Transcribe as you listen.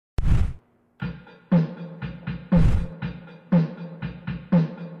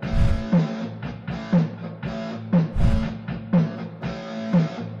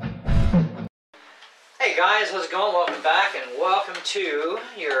guys, how's it going? Welcome back and welcome to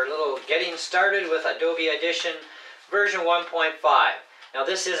your little getting started with Adobe Audition version 1.5. Now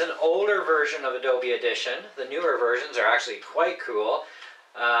this is an older version of Adobe Audition. The newer versions are actually quite cool.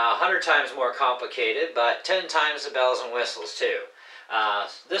 100 times more complicated, but 10 times the bells and whistles too.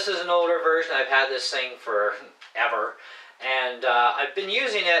 This is an older version. I've had this thing forever. And I've been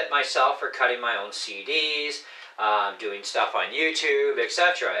using it myself for cutting my own CDs, doing stuff on YouTube,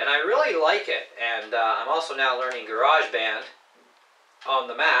 etc. And I really like it. And I'm also now learning GarageBand on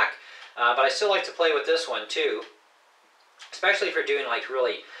the Mac. But I still like to play with this one too. Especially for doing like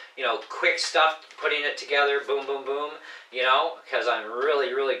really, quick stuff, putting it together, boom, boom, boom, because I'm really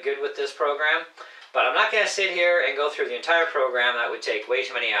good with this program. But I'm not going to sit here and go through the entire program. That would take way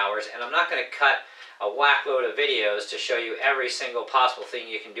too many hours. And I'm not going to cut a whack load of videos to show you every single possible thing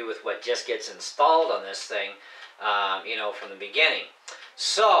you can do with what just gets installed on this thing, from the beginning.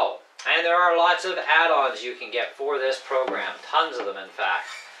 So, and there are lots of add-ons you can get for this program, tons of them in fact.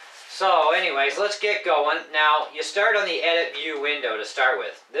 So anyways, let's get going. Now, you start on the Edit View window to start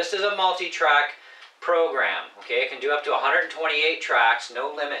with. This is a multi-track program, okay? It can do up to 128 tracks,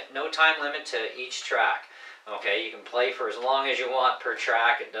 no limit, no time limit to each track. Okay, you can play for as long as you want per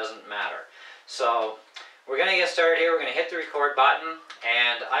track, it doesn't matter. So we're going to get started here. We're going to hit the record button,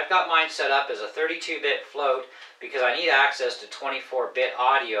 and I've got mine set up as a 32-bit float because I need access to 24-bit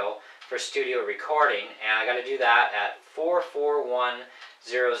audio for studio recording, and I got to do that at 44100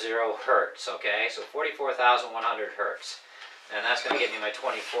 hertz, okay? So 44,100 hertz. And that's going to get me my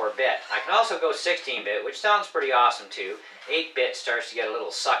 24-bit. I can also go 16-bit, which sounds pretty awesome too. 8-bit starts to get a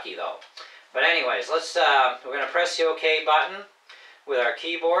little sucky though. But anyways, we're going to press the OK button with our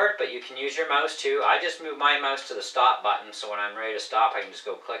keyboard, but you can use your mouse too. I just move my mouse to the stop button, so when I'm ready to stop, I can just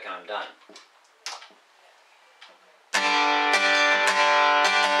go click and I'm done.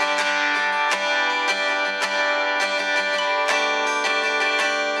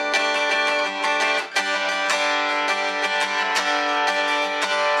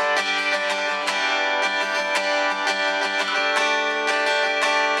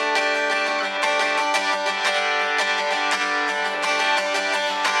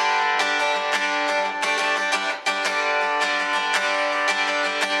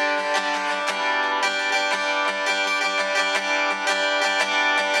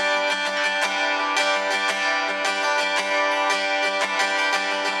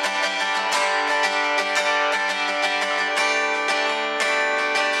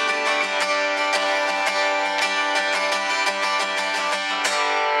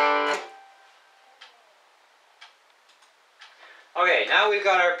 Okay, now we've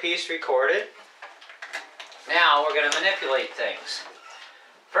got our piece recorded. Now we're going to manipulate things.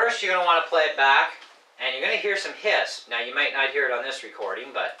 First, you're going to want to play it back, and you're going to hear some hiss. Now, you might not hear it on this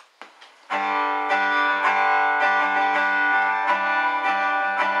recording, but...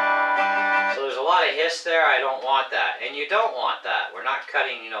 So there's a lot of hiss there. I don't want that. And you don't want that. We're not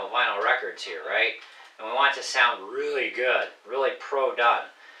cutting, vinyl records here, right? And we want it to sound really good, really pro-done.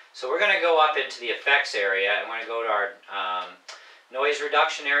 So we're going to go up into the effects area, and we're going to go to our noise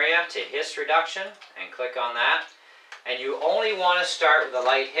reduction area to hiss reduction, and click on that. And you only want to start with a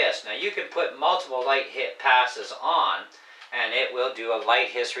light hiss. Now you can put multiple light hit passes on, and it will do a light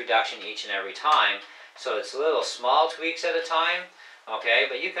hiss reduction each and every time. So it's little small tweaks at a time, okay?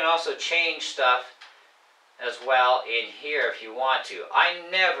 But you can also change stuff as well in here if you want to. I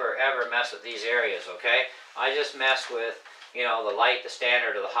never ever mess with these areas, okay? I just mess with, the light, the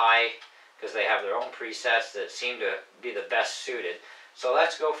standard, or the high, because they have their own presets that seem to be the best suited. So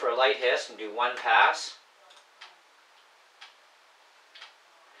let's go for a light hiss and do one pass.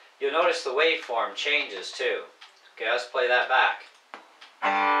 You'll notice the waveform changes too. Okay, let's play that back.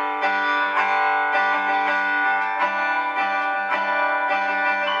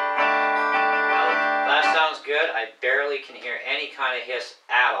 Well, that sounds good. I barely can hear any kind of hiss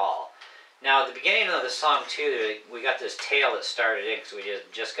at all. Now, at the beginning of the song, too, we got this tail that started in because we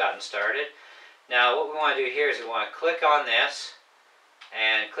just gotten started. Now, what we want to do here is we want to click on this,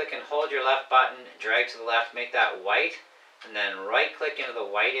 and click and hold your left button, drag to the left, make that white, and then right-click into the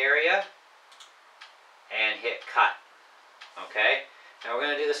white area, and hit cut. Okay? Now, we're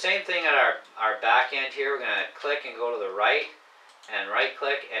going to do the same thing at our back end here. We're going to click and go to the right, and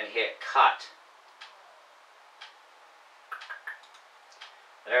right-click and hit cut.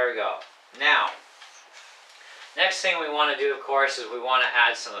 There we go. Now, next thing we want to do, of course, is we want to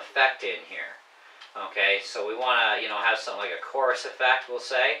add some effect in here. Okay, so we want to, have something like a chorus effect, we'll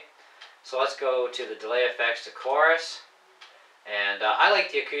say. So let's go to the delay effects to chorus. And I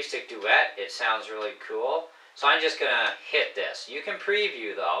like the Acoustic Duet. It sounds really cool. So I'm just going to hit this. You can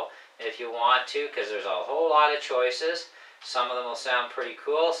preview, though, if you want to, because there's a whole lot of choices. Some of them will sound pretty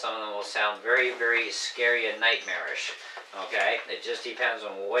cool. Some of them will sound very, very scary and nightmarish. Okay? It just depends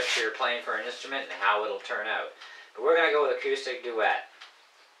on what you're playing for an instrument and how it'll turn out. But we're going to go with Acoustic Duet.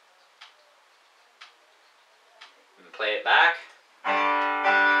 And play it back.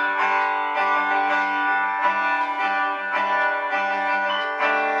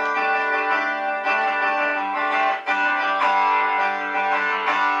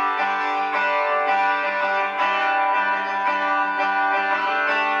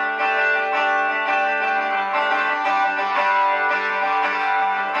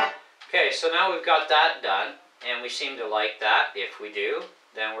 Okay, so now we've got that done, and we seem to like that. If we do,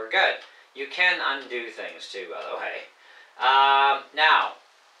 then we're good. You can undo things too, by the way. Now,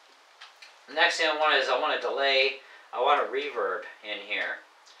 the next thing I want a delay. I want a reverb in here.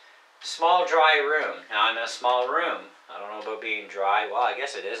 Small dry room. Now I'm in a small room. I don't know about being dry. Well, I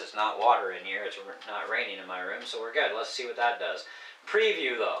guess it is. It's not water in here. It's not raining in my room, so we're good. Let's see what that does.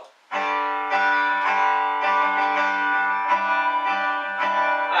 Preview though.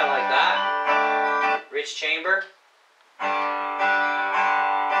 I like that. Rich chamber.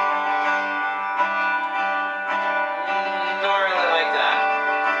 Don't really like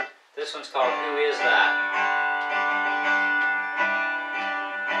that. This one's called Who Is That?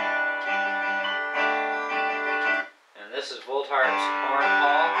 And this is Voltart's Horn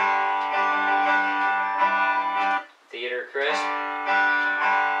Hall. Theater Crisp.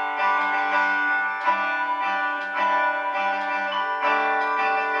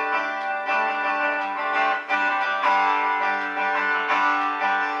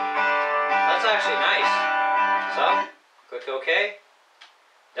 That's actually nice. So, click OK.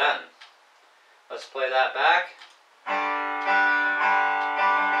 Done. Let's play that back.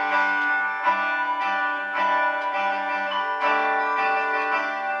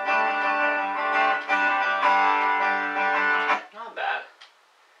 Not bad.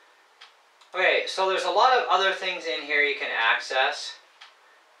 Okay, so there's a lot of other things in here you can access.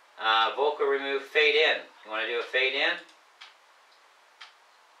 Vocal remove, fade in. You want to do a fade in?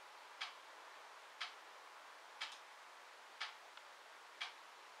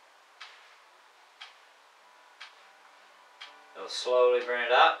 It'll slowly bring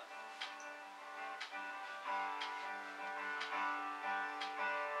it up.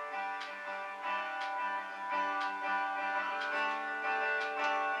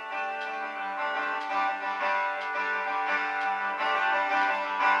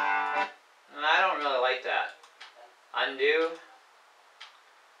 And I don't really like that. Undo.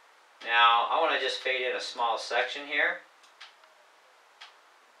 Now I want to just fade in a small section here.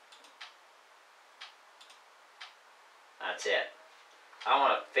 That's it. I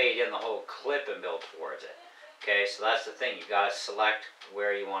want to fade in the whole clip and build towards it. Okay, so that's the thing. You got to select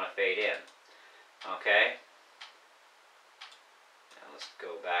where you want to fade in. Okay. Now let's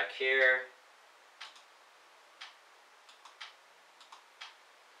go back here.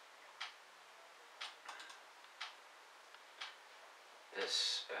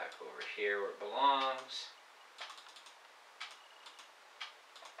 This back over here where it belongs.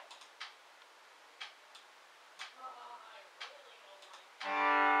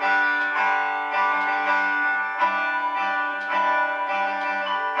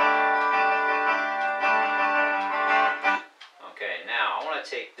 Okay, now I want to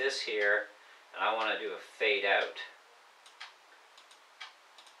take this here and I want to do a fade out.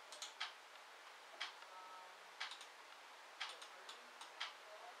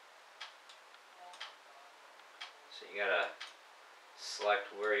 So you gotta select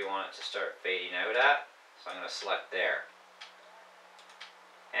where you want it to start fading out at. So I'm going to select there.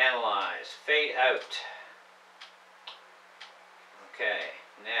 Analyze, fade out. Okay,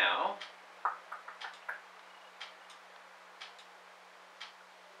 now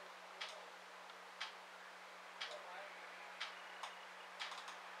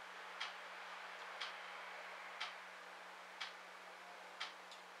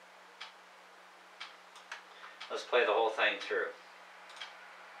let's play the whole thing through.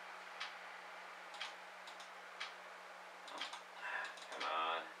 Come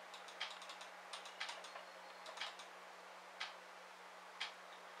on.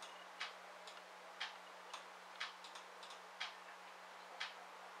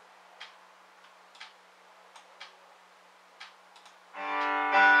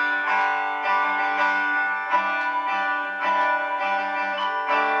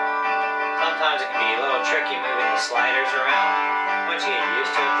 Sometimes it can be a little tricky moving the sliders around. Once you get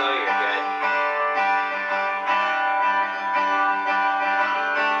used to it though, you're good.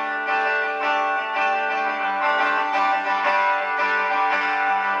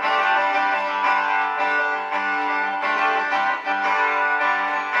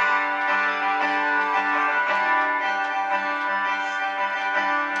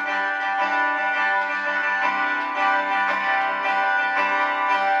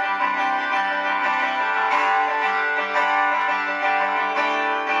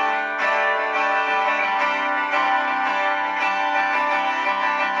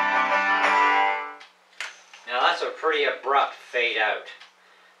 really abrupt fade out.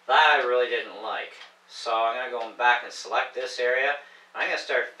 That I really didn't like. So I'm going to go back and select this area. I'm going to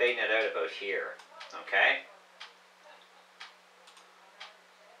start fading it out about here. Okay?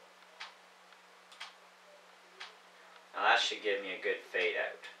 Now that should give me a good fade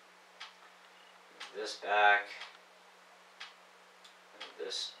out. Move this back. Move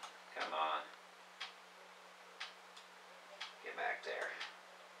this, come on. Get back there.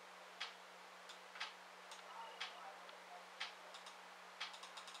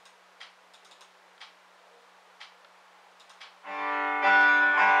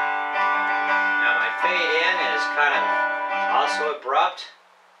 Now my fade in is kind of also abrupt.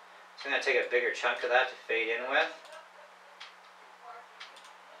 So I'm going to take a bigger chunk of that to fade in with.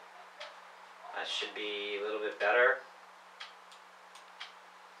 That should be a little bit better.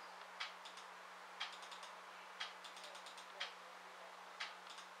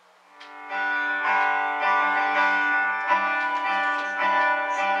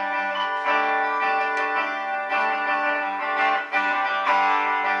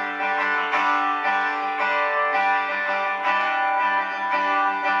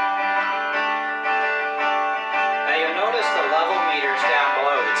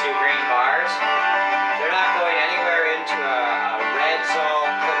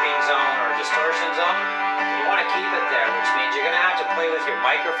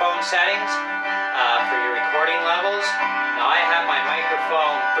 Microphone settings for your recording levels. Now I have my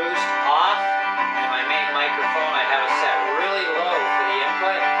microphone boost off, and my main microphone I have it set really low for the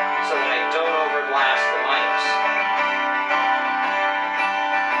input so that I don't overblast the mics.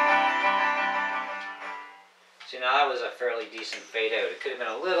 See, now that was a fairly decent fade out. It could have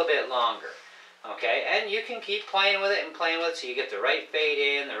been a little bit longer. Okay, and you can keep playing with it and playing with it so you get the right fade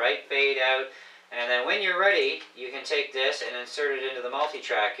in, the right fade out. And then when you're ready, you can take this and insert it into the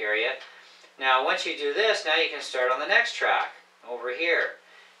multi-track area. Now once you do this, now you can start on the next track over here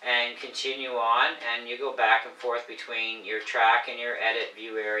and continue on, and you go back and forth between your track and your edit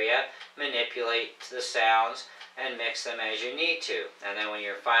view area, manipulate the sounds and mix them as you need to. And then when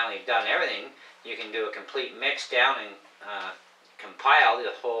you're finally done everything, you can do a complete mix down and compile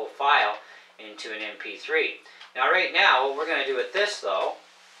the whole file into an MP3. Now right now, what we're going to do with this though,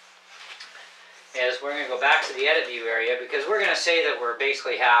 is we're going to go back to the edit view area, because we're going to say that we're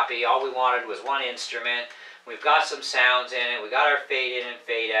basically happy. All we wanted was one instrument. We've got some sounds in it. We got our fade in and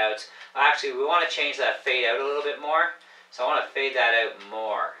fade outs. Actually, we want to change that fade out a little bit more. So I want to fade that out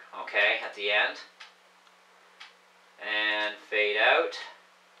more, okay, at the end. And fade out.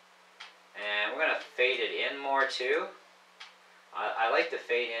 And we're going to fade it in more too. I like the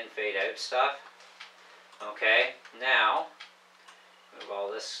fade in, fade out stuff. Okay, now, move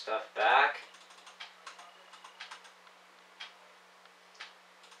all this stuff back.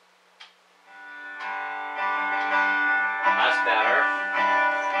 That's better.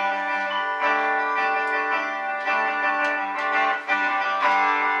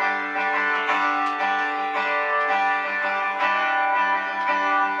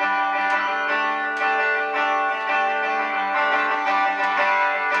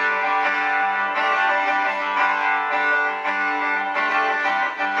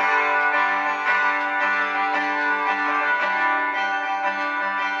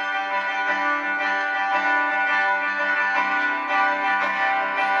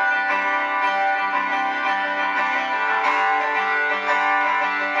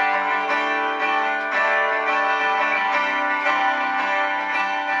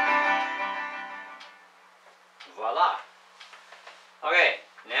 Voila. Okay,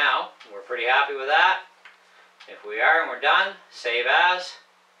 now we're pretty happy with that. If we are and we're done, save as,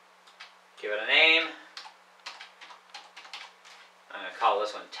 give it a name. I'm going to call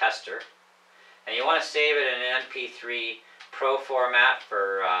this one Tester. And you want to save it in an MP3 Pro format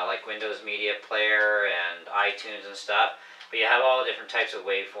for like Windows Media Player and iTunes and stuff. But you have all the different types of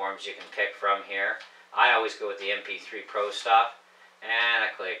waveforms you can pick from here. I always go with the MP3 Pro stuff. And I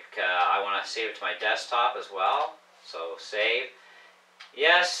click, I want to save it to my desktop as well. So save.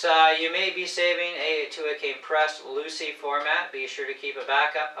 Yes, you may be saving to a compressed Lucy format. Be sure to keep a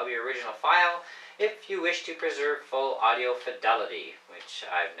backup of your original file if you wish to preserve full audio fidelity, which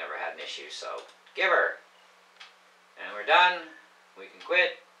I've never had an issue, so give her. And we're done. We can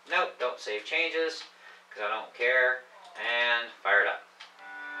quit. Nope, don't save changes, because I don't care. And fire it up.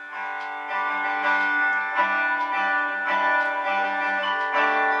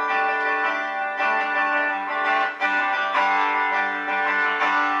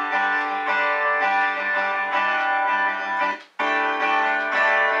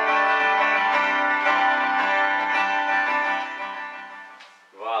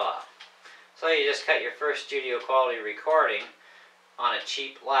 just cut your first studio quality recording on a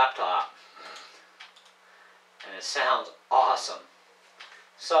cheap laptop. And it sounds awesome.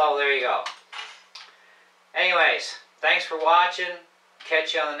 So there you go. Anyways, thanks for watching.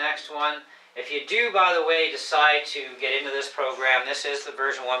 Catch you on the next one. If you do, by the way, decide to get into this program, this is the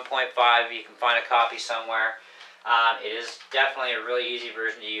version 1.5. You can find a copy somewhere. It is definitely a really easy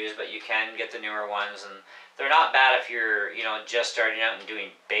version to use, but you can get the newer ones, and they're not bad if you're, just starting out and doing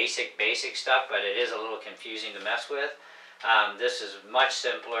basic stuff, but it is a little confusing to mess with. This is much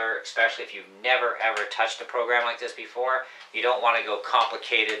simpler, especially if you've never ever touched a program like this before. You don't want to go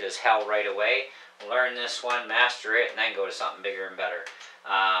complicated as hell right away. Learn this one, master it, and then go to something bigger and better.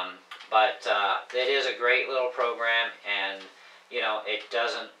 But it is a great little program, and it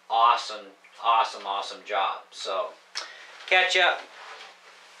does an awesome job. So catch up.